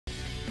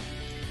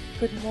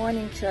Good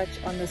morning, church,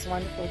 on this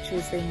wonderful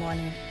Tuesday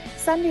morning.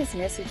 Sunday's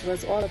message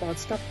was all about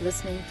stop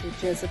listening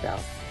to Jezebel.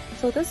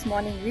 So this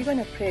morning we're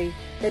going to pray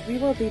that we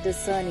will be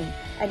discerning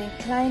and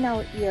incline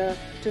our ear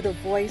to the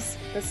voice,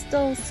 the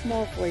still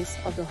small voice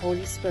of the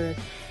Holy Spirit,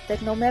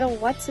 that no matter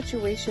what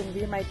situation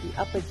we might be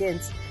up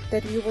against,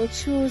 that we will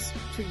choose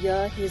to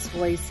hear His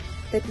voice,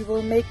 that we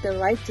will make the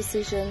right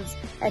decisions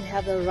and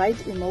have the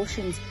right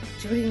emotions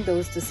during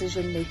those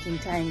decision-making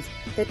times,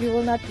 that we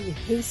will not be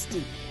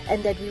hasty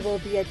and that we will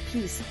be at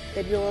peace,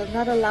 that we will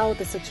not allow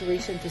the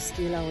situation to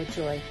steal our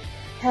joy.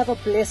 Have a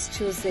blessed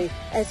Tuesday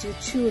as you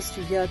choose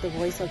to hear the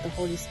voice of the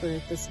Holy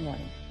Spirit this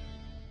morning.